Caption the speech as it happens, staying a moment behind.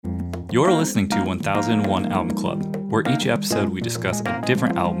You're listening to 1001 Album Club, where each episode we discuss a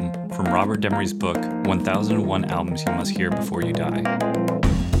different album from Robert Dimery's book, 1001 Albums You Must Hear Before You Die.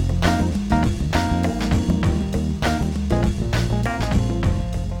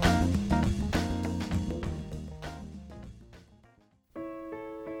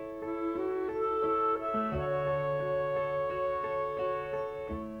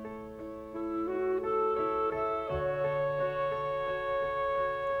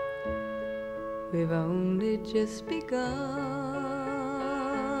 We've only just begun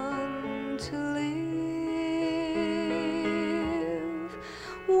to live.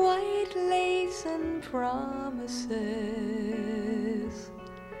 White lace and promises,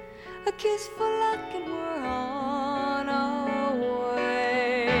 a kiss for luck and we're on our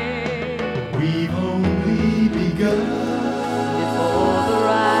way. We've only begun. Before the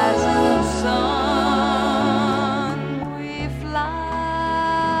rising sun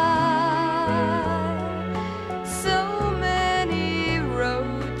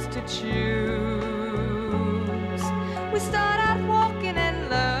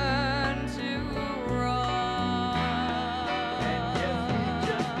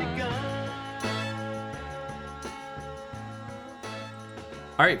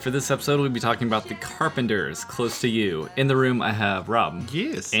All right, for this episode, we'll be talking about The Carpenters, Close to You. In the room, I have Rob.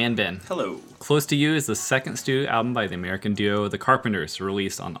 Yes. And Ben. Hello. Close to You is the second studio album by the American duo The Carpenters,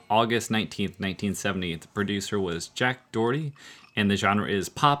 released on August 19th, 1970. The producer was Jack Doherty, and the genre is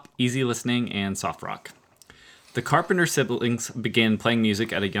pop, easy listening, and soft rock. The Carpenter siblings began playing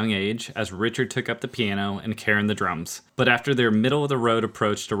music at a young age as Richard took up the piano and Karen the drums. But after their middle-of-the-road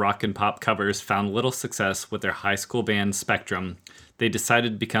approach to rock and pop covers found little success with their high school band Spectrum, they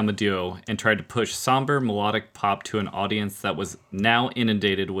decided to become a duo and tried to push somber melodic pop to an audience that was now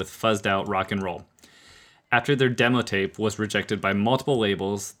inundated with fuzzed-out rock and roll. After their demo tape was rejected by multiple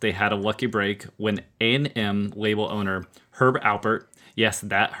labels, they had a lucky break when A&M label owner Herb Alpert, yes,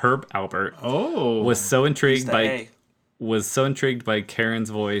 that Herb Alpert, was so intrigued by Karen's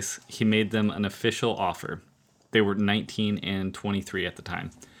voice, he made them an official offer. They were 19 and 23 at the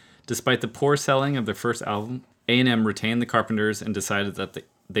time. Despite the poor selling of their first album, A&M retained the Carpenters and decided that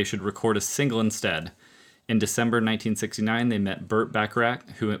they should record a single instead. In December 1969, they met Burt Bacharach,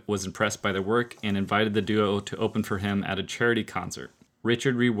 who was impressed by their work, and invited the duo to open for him at a charity concert.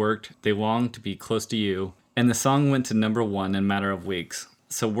 Richard reworked They Long to Be Close to You, and the song went to number 1 in a matter of weeks,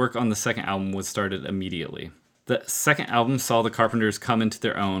 so work on the second album was started immediately. The second album saw the Carpenters come into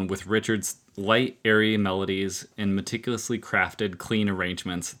their own with Richard's light, airy melodies and meticulously crafted, clean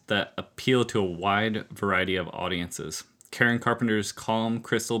arrangements that appeal to a wide variety of audiences. Karen Carpenter's calm,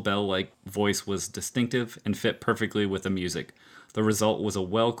 Crystal Bell-like voice was distinctive and fit perfectly with the music. The result was a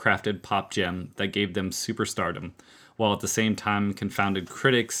well-crafted pop gem that gave them superstardom, while at the same time confounded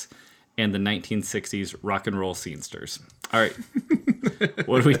critics and the 1960s rock and roll scenesters. All right.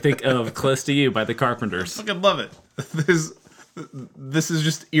 What do we think of Close to You by The Carpenters? I fucking love it. This is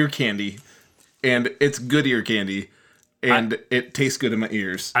just ear candy. And it's good ear candy. And it tastes good in my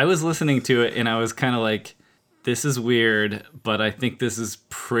ears. I was listening to it and I was kind of like, this is weird, but I think this is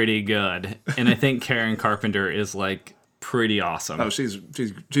pretty good. And I think Karen Carpenter is like pretty awesome. Oh, she's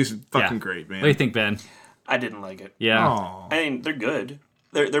fucking great, man. What do you think, Ben? I didn't like it. Yeah. Aww. I mean, they're good.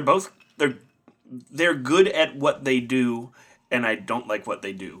 They're both good at what they do, and I don't like what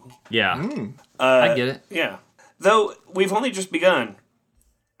they do. Yeah. I get it. Yeah. Though we've only just begun.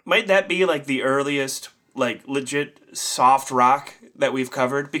 Might that be like the earliest, like legit soft rock that we've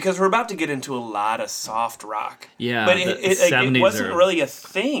covered? Because we're about to get into a lot of soft rock. Yeah. But the it 70s wasn't really a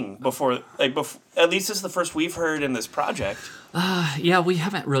thing before. At least it's the first we've heard in this project. Yeah, we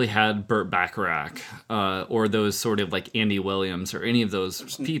haven't really had Burt Bacharach or those sort of like Andy Williams or any of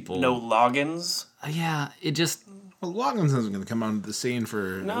those people. No Loggins. Yeah, it just... Well, Loggins isn't going to come onto the scene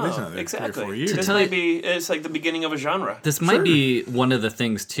for at least another 3 or 4 years. This might be, it's like the beginning of a genre. This might be one of the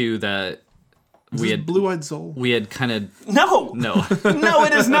things, too, that we had... Blue-Eyed Soul? We had kind of... No! No,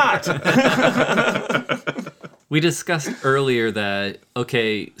 it is not! We discussed earlier that,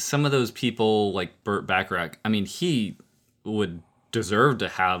 okay, some of those people, like Burt Bacharach, I mean, he would deserve to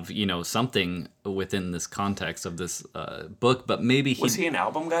have, something within this context of this book, but maybe Was he an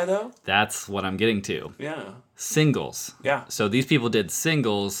album guy, though? That's what I'm getting to. Yeah. Singles. Yeah. So these people did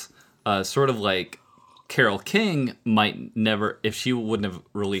singles, sort of like Carole King might never, if she wouldn't have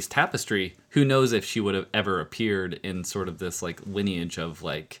released Tapestry, who knows if she would have ever appeared in sort of this like lineage of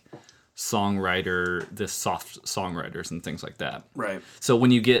like this soft songwriters and things like that. Right. So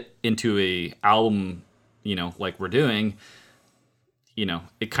when you get into a album, like we're doing,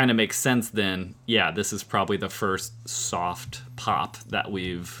 it kind of makes sense then, yeah, this is probably the first soft pop that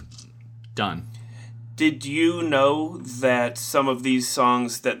we've Done. Did you know that some of these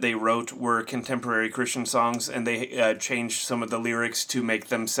songs that they wrote were contemporary Christian songs, and they changed some of the lyrics to make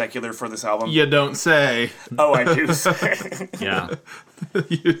them secular for this album? You don't say. Oh, I do. Yeah.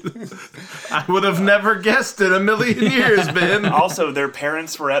 I would have never guessed in a million years, Ben. Also, their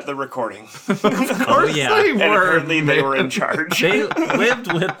parents were at the recording, Oh, yeah. They and were. apparently they were in charge. They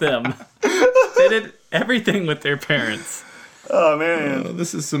lived with them. They did everything with their parents. Oh man, Oh,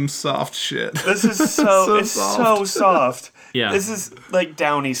 this is some soft shit. this is so it's soft. so soft. Yeah. This is like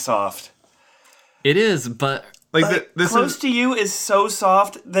Downey soft. It is, but Like, Like, this Close is to You is so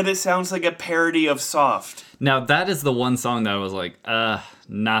soft that it sounds like a parody of Soft. now that is the one song that I was like,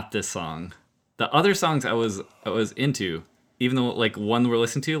 not this song. The other songs I was into, even though like one we're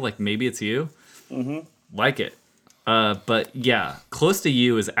listening to, like Maybe It's You, like it. But yeah, Close to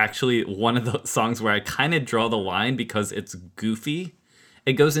You is actually one of the songs where I kind of draw the line because it's goofy.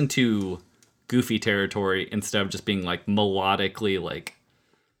 It goes into goofy territory instead of just being like melodically like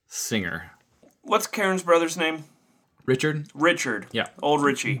singer. What's Karen's brother's name? Richard? Richard. Yeah. Old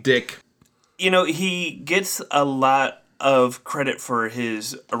Richie. Dick. You know, he gets a lot of credit for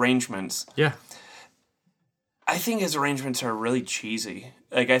his arrangements. Yeah. I think his arrangements are really cheesy.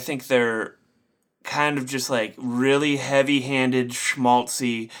 Like, I think they're kind of just like really heavy-handed,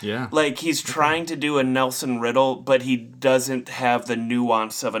 schmaltzy. Yeah. Like, he's trying to do a Nelson Riddle, but he doesn't have the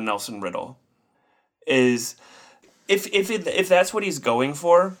nuance of a Nelson Riddle. If that's what he's going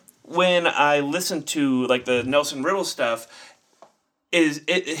for, when I listen to like the Nelson Riddle stuff,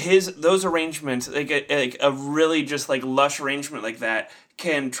 those arrangements, like a really just like lush arrangement like that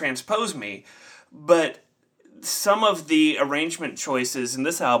can transpose me, but some of the arrangement choices in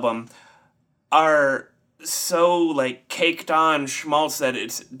this album are so like caked on schmaltz that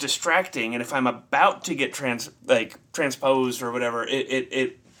it's distracting, and if I'm about to get transposed or whatever,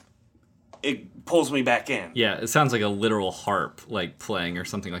 it pulls me back in. Yeah, it sounds like a literal harp like playing or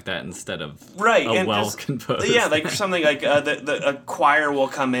something like that instead of Right, a and well-composed. Yeah, like something like a choir will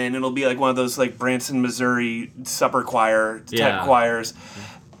come in. It'll be like one of those like Branson, Missouri supper choir type Yeah. choirs,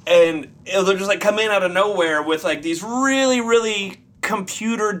 and they'll just like come in out of nowhere with like these really, really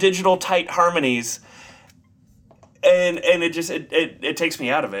computer digital tight harmonies, and it takes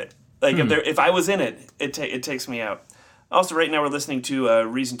me out of it. Like if I was in it, it takes me out. Also, right now we're listening to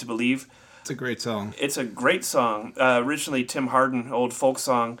 "Reason to Believe." It's a great song. It's a great song. Originally Tim Hardin, old folk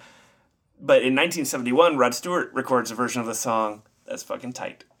song. But in 1971, Rod Stewart records a version of the song that's fucking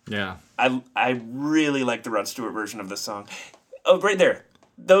tight. Yeah. I really like the Rod Stewart version of this song. Oh, right there.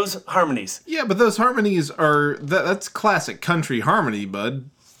 Those harmonies. Yeah, but those harmonies are that's classic country harmony, bud.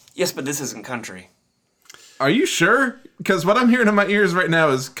 Yes, but this isn't country. Are you sure? Because what I'm hearing in my ears right now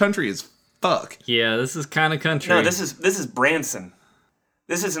is country as fuck. Yeah, this is kind of country. No, this is Branson.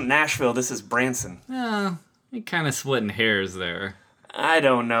 This isn't Nashville, this is Branson. Yeah, you're kind of splitting hairs there. I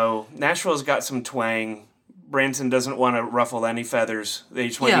don't know. Nashville's got some twang. Branson doesn't want to ruffle any feathers. They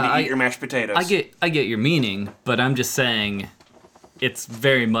just want you to eat your mashed potatoes. I get your meaning, but I'm just saying it's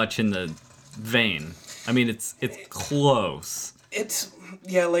very much in the vein. I mean, it's close. It's,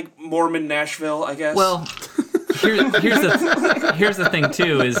 yeah, like Mormon Nashville, I guess. Well, here's the thing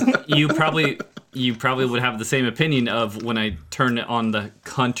too is you probably would have the same opinion of when I turn on the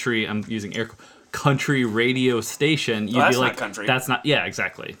country. I'm using country radio station. You'd that's be like, not country. That's not. Yeah,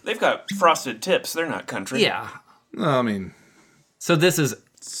 exactly. They've got frosted tips. They're not country. Yeah. No, I mean, So this is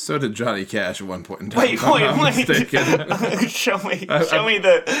so did Johnny Cash at one point in time. Wait, if I'm not mistaken. show me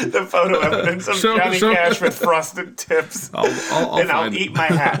the photo evidence of Johnny show- Cash with frosted tips, I'll and I'll find it. eat my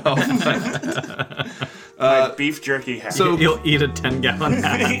hat. My beef jerky hat. so- you'll eat a 10-gallon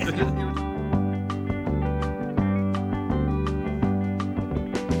hat.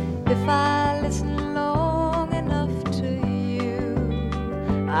 If I listen long enough to you,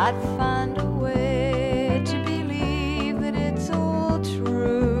 I'd find a way to believe that it's all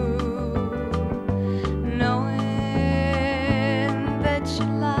true. Knowing that you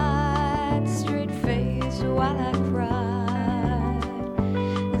lied straight faced while I cried,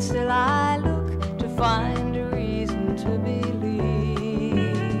 and still I look to find a reason to believe.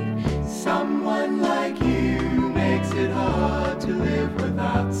 Someone like you makes it hard to live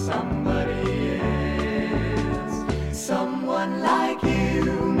without somebody else. Someone like you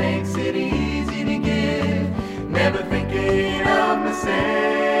makes it easy to give, never thinking of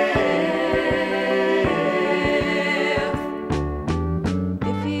myself.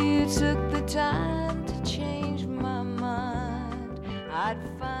 If you took the time to change my mind, I'd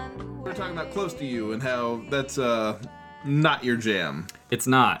find a way. We're talking about Close to You and how that's not your jam. It's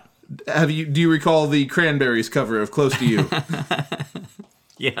not. Do you recall the Cranberries cover of Close to You?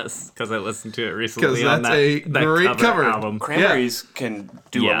 Yes, because I listened to it recently. Because on that's a that great cover. album. Cranberries can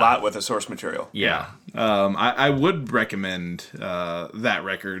do a Yeah. lot with the source material. Yeah. I would recommend that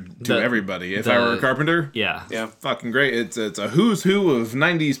record to The- everybody. If the- I were a Carpenter, Yeah. Yeah. fucking great. It's a who's who of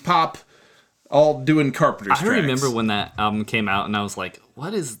 90s pop, all doing Carpenter's I tracks. remember when that album came out, and I was like,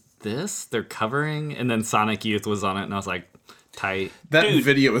 "What is this? They're covering?" And then Sonic Youth was on it, and I was like, "Tight." that Dude.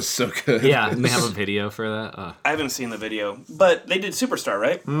 video is so good. Yeah, and they have a video for that. I haven't seen the video, but they did Superstar,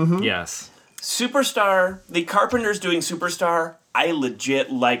 right? Yes. Superstar, the Carpenters doing Superstar, I legit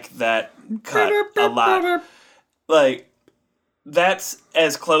like that cut a lot. Like, that's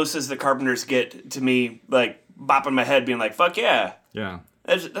as close as the Carpenters get to me, like, bopping my head, being like, fuck yeah. Yeah.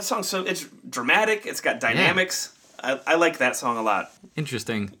 That song's so, it's dramatic, it's got dynamics. I like that song a lot.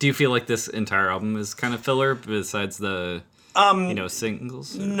 Interesting. Do you feel like this entire album is kind of filler besides the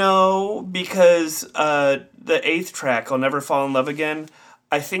singles? No, because the 8th track, I'll Never Fall in Love Again,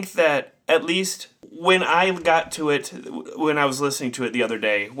 I think that at least when I got to it, when I was listening to it the other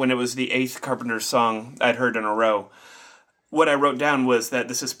day, when it was the 8th Carpenters song I'd heard in a row, what I wrote down was that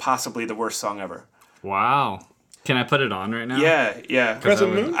this is possibly the worst song ever. Wow. Can I put it on right now? Yeah.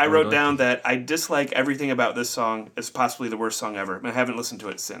 Crescent Moon? I wrote down that I dislike everything about this song. It's possibly the worst song ever. I haven't listened to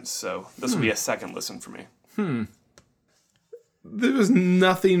it since, so this will be a second listen for me. There was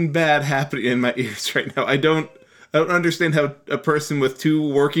nothing bad happening in my ears right now. I don't understand how a person with two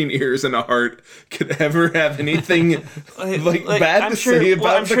working ears and a heart could ever have anything bad to say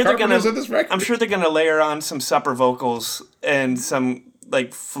about the Carpenters of this record. I'm sure they're gonna layer on some supper vocals and some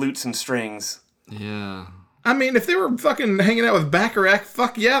like flutes and strings. Yeah. I mean, if they were fucking hanging out with Bacharach,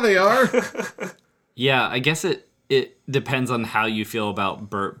 fuck yeah, they are. Yeah, I guess it depends on how you feel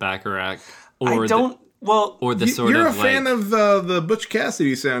about Burt Bacharach. Or I don't. Well, or the sort You're of a fan of the Butch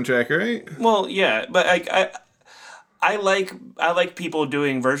Cassidy soundtrack, right? well, yeah, but I like people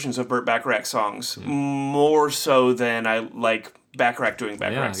doing versions of Burt Bacharach songs more so than I like Bacharach doing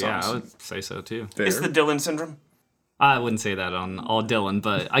Bacharach songs. I would say so too. Fair. It's the Dylan syndrome. I wouldn't say that on all Dylan,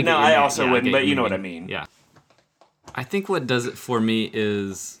 but I get No, your I mean- also yeah, wouldn't, get but your you know what I mean. Yeah. I think what does it for me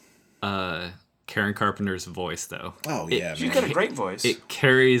is Karen Carpenter's voice, though. Oh yeah, She's got a great voice. It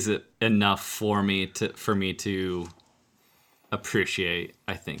carries it enough for me to appreciate,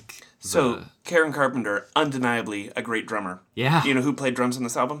 I think. So Karen Carpenter, undeniably a great drummer. Yeah. You know who played drums on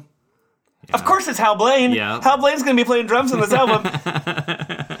this album? Of course, it's Hal Blaine. Yeah. Hal Blaine's gonna be playing drums on this album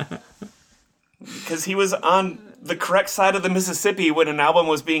because he was on the correct side of the Mississippi when an album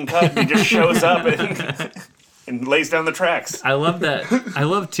was being cut. He just shows up and lays down the tracks. I love that. I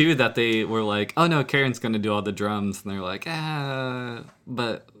love too that they were like, "Oh no, Karen's gonna do all the drums," and they're like,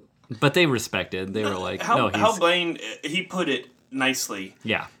 but they respected. They were like, "No, Hal he's Blaine, he put it nicely.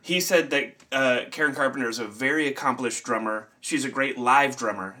 yeah, He said that Karen Carpenter is a very accomplished drummer. She's a great live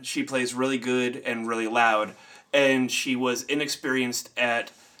drummer. She plays really good and really loud. And she was inexperienced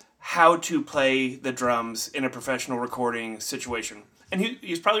at how to play the drums in a professional recording situation. And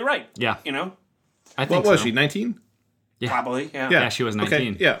he's probably right. yeah." You know? I think What was so. she? 19? Probably, yeah. Yeah, she was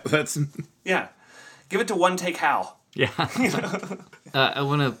 19. Okay, yeah, that's Yeah. Give it to One Take Hal. Yeah. I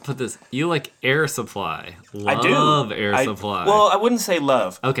want to put this. You like Air Supply? I do. Love Air Supply. Well, I wouldn't say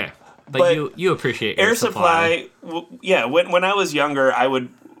love. okay, but but you appreciate Air Supply, yeah. When I was younger, I would,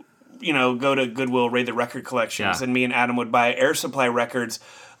 go to Goodwill, raid the record collections, Yeah. and me and Adam would buy Air Supply records,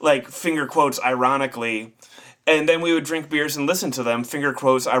 like finger quotes ironically, and then we would drink beers and listen to them, finger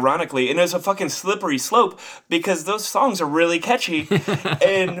quotes ironically, and it was a fucking slippery slope because those songs are really catchy,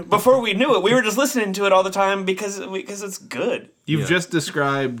 and before we knew it, we were just listening to it all the time because it's good. You've just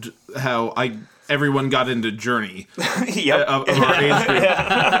described how everyone got into Journey Yep. of our age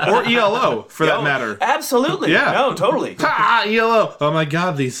group. Or ELO, for that matter. Absolutely. Yeah. No, totally. Ah, ELO! Oh my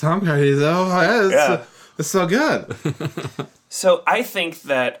god, these songwriters, it's so good. So I think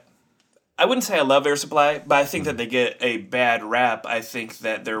that I wouldn't say I love Air Supply, but I think that they get a bad rap. I think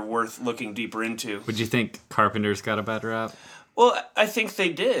that they're worth looking deeper into. Would you think Carpenter's got a bad rap? Well, I think they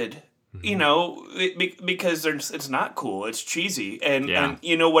did. Because it's not cool. It's cheesy. And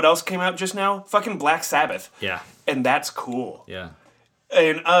you know what else came out just now? Fucking Black Sabbath. Yeah. And that's cool. Yeah.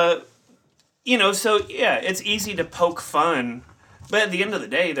 And, so, yeah, it's easy to poke fun. But at the end of the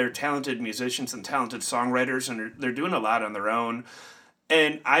day, they're talented musicians and talented songwriters, and they're doing a lot on their own.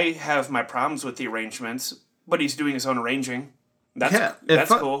 And I have my problems with the arrangements, but he's doing his own arranging. That's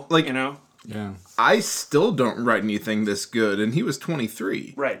cool, like, Yeah. I still don't write anything this good, and he was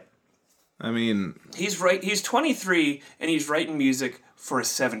 23. Right. I mean, He's 23, and he's writing music for a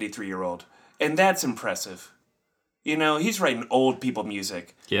 73-year-old. And that's impressive. You know, he's writing old people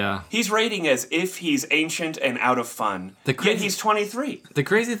music. Yeah. He's writing as if he's ancient and out of fun. Yet he's 23. The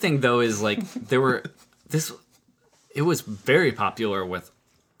crazy thing, though, is like it was very popular with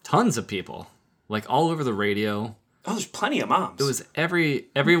tons of people, like all over the radio. Oh, there's plenty of moms. It was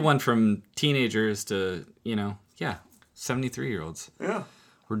everyone from teenagers to 73-year-olds. Yeah.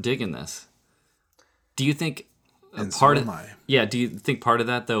 We're digging this. Do you think And part so of am I. Yeah, do you think part of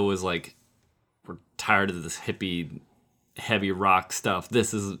that though was like we're tired of this hippie heavy rock stuff.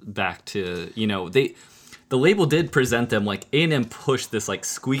 This is back to, the label did present them like A&M pushed this like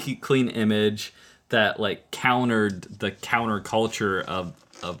squeaky clean image that like countered the counterculture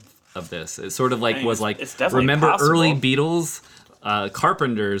of this. It sort of like was like it's definitely remember possible. early Beatles,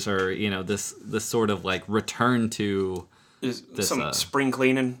 Carpenters, or this sort of like return to There's this, some spring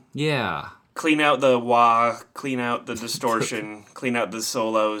cleaning. yeah. Clean out the wah, clean out the distortion, clean out the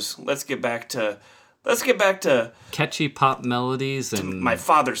solos. Let's get back to Catchy pop melodies and my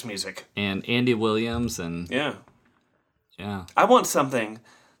father's music. and Andy Williams and Yeah. yeah. I want something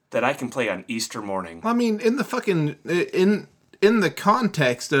that I can play on Easter morning. I mean, in the fucking in the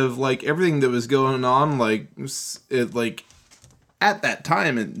context of like everything that was going on, like at that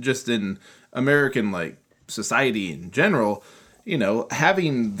time, and just in American like society in general,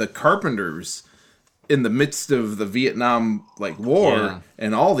 having the Carpenters in the midst of the Vietnam like war Yeah.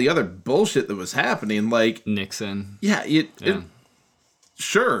 and all the other bullshit that was happening, like Nixon.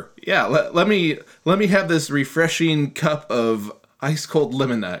 sure, yeah. Let me have this refreshing cup of ice cold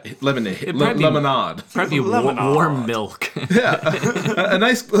lemonade. Probably warm milk. a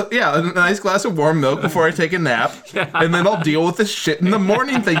nice glass of warm milk before I take a nap, and then I'll deal with this shit in the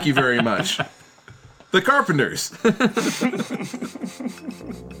morning. Thank you very much. The Carpenters.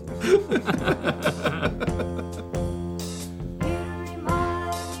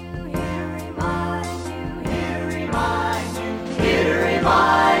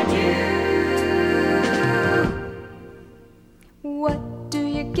 What do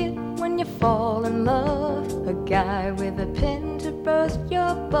you get when you fall in love? A guy with a pin to burst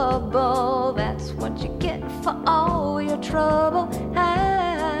your bubble. That's what you get for all your trouble.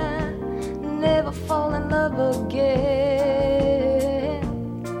 I never fall in love again.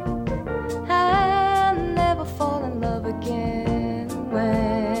 I never fall in love again.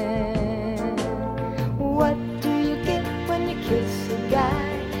 What do you get when you kiss a guy?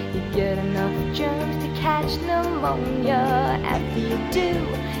 You get enough germs to catch pneumonia. After you do,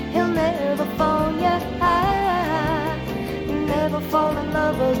 he'll never phone you. I never fall in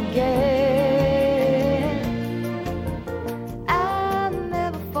love again. I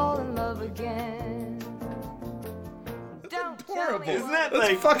never fall in love again. Don't tell me Isn't what- that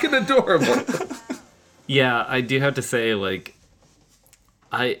like fucking adorable? Yeah, I do have to say, like,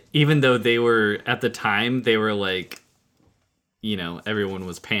 even though they were at the time, they were like, everyone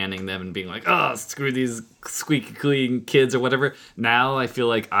was panning them and being like, oh, screw these squeaky clean kids or whatever. Now I feel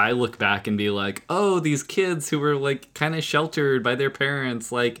like I look back and be like, oh, these kids who were like kind of sheltered by their parents,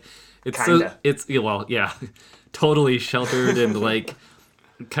 like Kinda. totally sheltered and like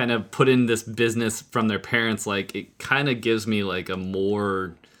kind of put in this business from their parents. Like it kind of gives me like a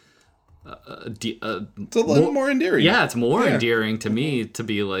more It's a little more endearing. yeah, it's more Yeah. endearing to me to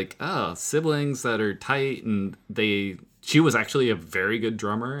be like, oh, siblings that are tight, and she was actually a very good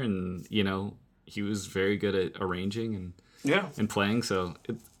drummer, and he was very good at arranging Yeah. and playing, so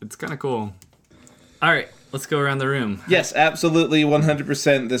it's kind of cool. All right, let's go around the room. Yes, absolutely,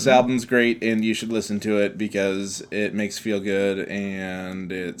 100%. This album's great, and you should listen to it because it makes you feel good,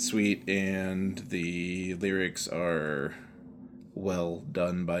 and it's sweet, and the lyrics are well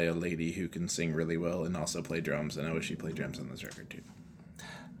done by a lady who can sing really well and also play drums, and I wish she played drums on this record too.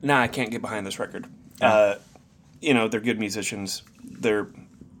 Nah, I can't get behind this record. They're good musicians. They're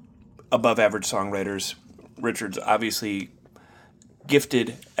above average songwriters. Richard's obviously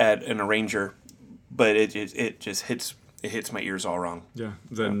gifted at an arranger, but it just hits my ears all wrong. Yeah,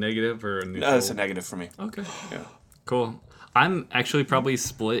 is that a negative or a neutral? No, that's a negative for me. Okay, Yeah. cool. I'm actually probably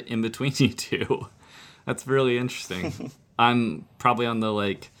split in between you two. That's really interesting. I'm probably on the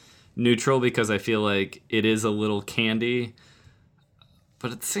like neutral because I feel like it is a little candy,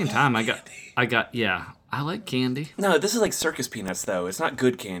 but at the same time, I like candy. No, this is like circus peanuts, though. It's not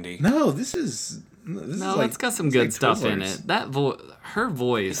good candy. No, this is like, It's got some good like stuff in Twizzlers. it. That her I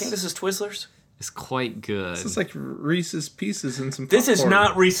voice think this is Twizzlers. is quite good. This is like Reese's Pieces and some This is popcorn.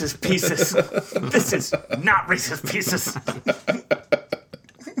 not Reese's Pieces. This is not Reese's Pieces.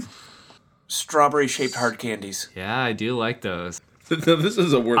 Strawberry-shaped hard candies. Yeah, I do like those. No, this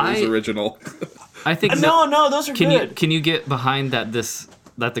is a Werther's I- original. I think. No, those are Can good. you get behind that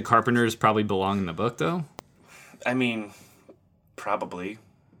the Carpenters probably belong in the book though? I mean, probably.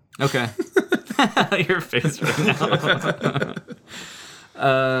 Okay. Your face right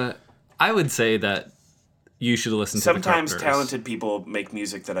now. I would say that you should listen to Sometimes the Carpenters. talented people make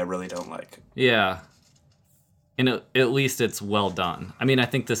music that I really don't like. Yeah. And at least it's well done. I mean, I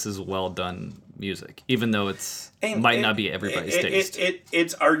think this is well done music, even though might not be everybody's taste.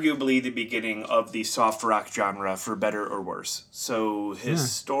 It's arguably the beginning of the soft rock genre, for better or worse. So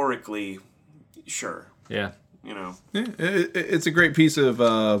historically, sure. Yeah. You know. Yeah, it's a great piece of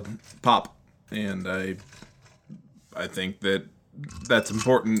pop, and I think that's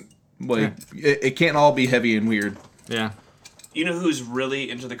important. Like, it can't all be heavy and weird. Yeah. You know who's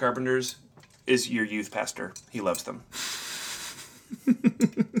really into the Carpenters? Is your youth pastor. He loves them.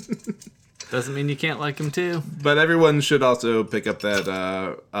 Doesn't mean you can't like them too. But everyone should also pick up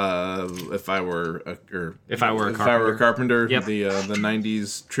that If I Were a Carpenter, Yep. the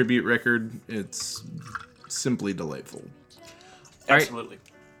 90s tribute record. It's simply delightful. Absolutely.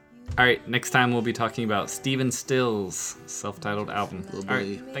 All right, next time we'll be talking about Stephen Stills' self-titled album. All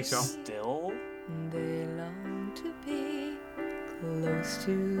right, thanks, y'all. Still? They long to be close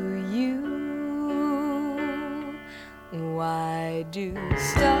to you. Why do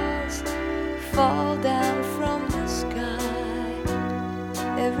stars fall down from the sky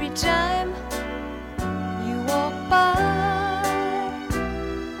every time you walk by?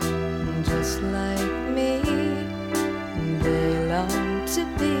 Just like me, they long to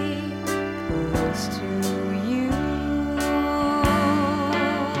be close to you.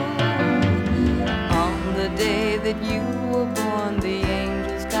 On the day that you were born, the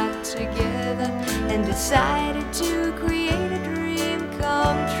angels got together and decided to create a dream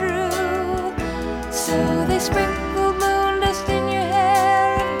come true. So they sprinkled